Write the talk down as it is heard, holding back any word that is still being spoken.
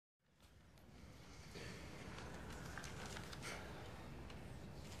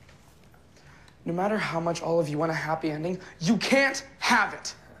no matter how much all of you want a happy ending, you can't have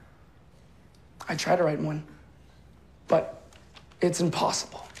it. I tried to write one, but it's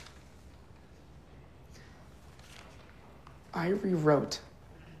impossible. I rewrote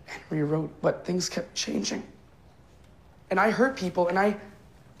and rewrote, but things kept changing. And I hurt people, and I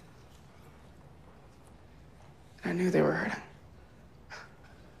knew they were hurting.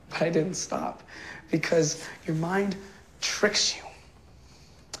 But I didn't stop, because your mind tricks you.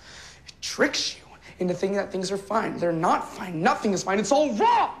 It tricks you into thinking that things are fine. They're not fine. Nothing is fine. It's all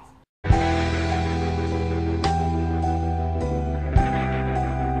wrong.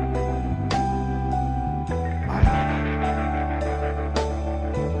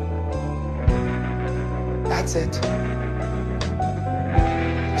 That's it.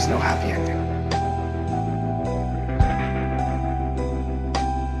 There's no happy ending.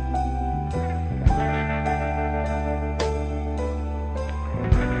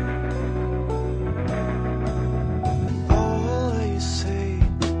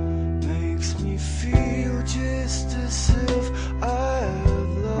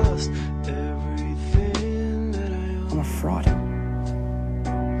 I'm a fraud.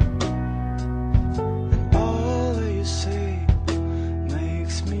 All that you say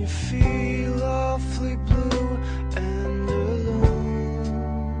makes me feel awfully blue and alone.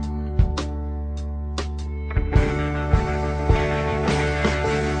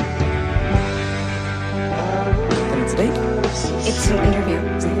 Then it's a date. It's an interview.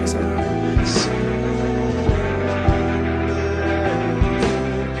 Is that what you said?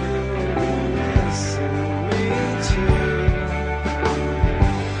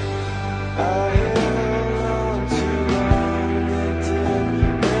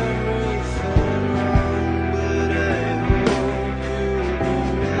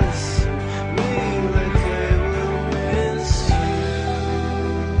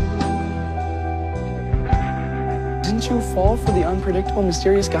 Didn't you fall for the unpredictable,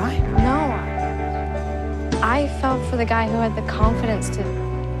 mysterious guy? No. I fell for the guy who had the confidence to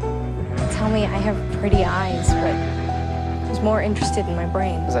tell me I have pretty eyes, but was more interested in my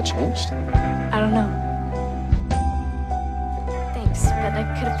brain. Has that changed? I don't know. Thanks, but I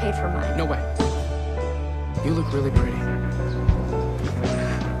could have paid for mine. No way. You look really pretty.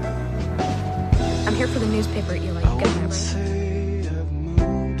 I'm here for the newspaper, Eli. You get that right?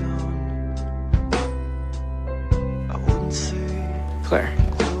 Claire.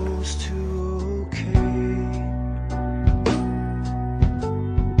 Close to okay,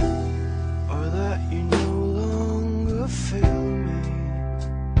 or that you no longer feel me.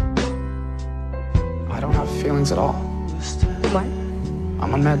 I don't have feelings at all. What?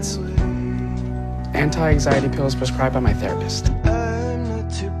 I'm on meds. Anti-anxiety pills prescribed by my therapist. I'm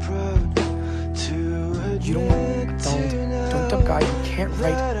not too proud to You don't want a dulled, doped up guy who can't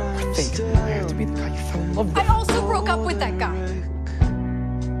write or think. I have to be the guy you fell in love with. I also broke up with that guy.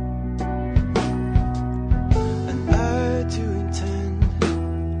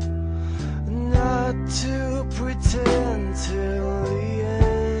 To pretend till the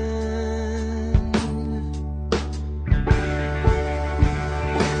end.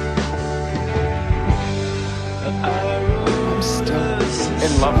 I'm still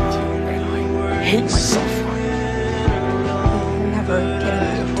in love with you, and I hate myself for it. We're never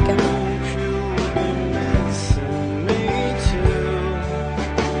getting together.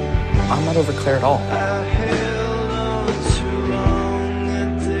 I'm not over Claire at all.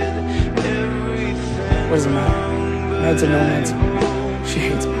 What does it matter? Meds or no meds, she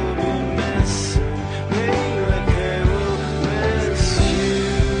hates me.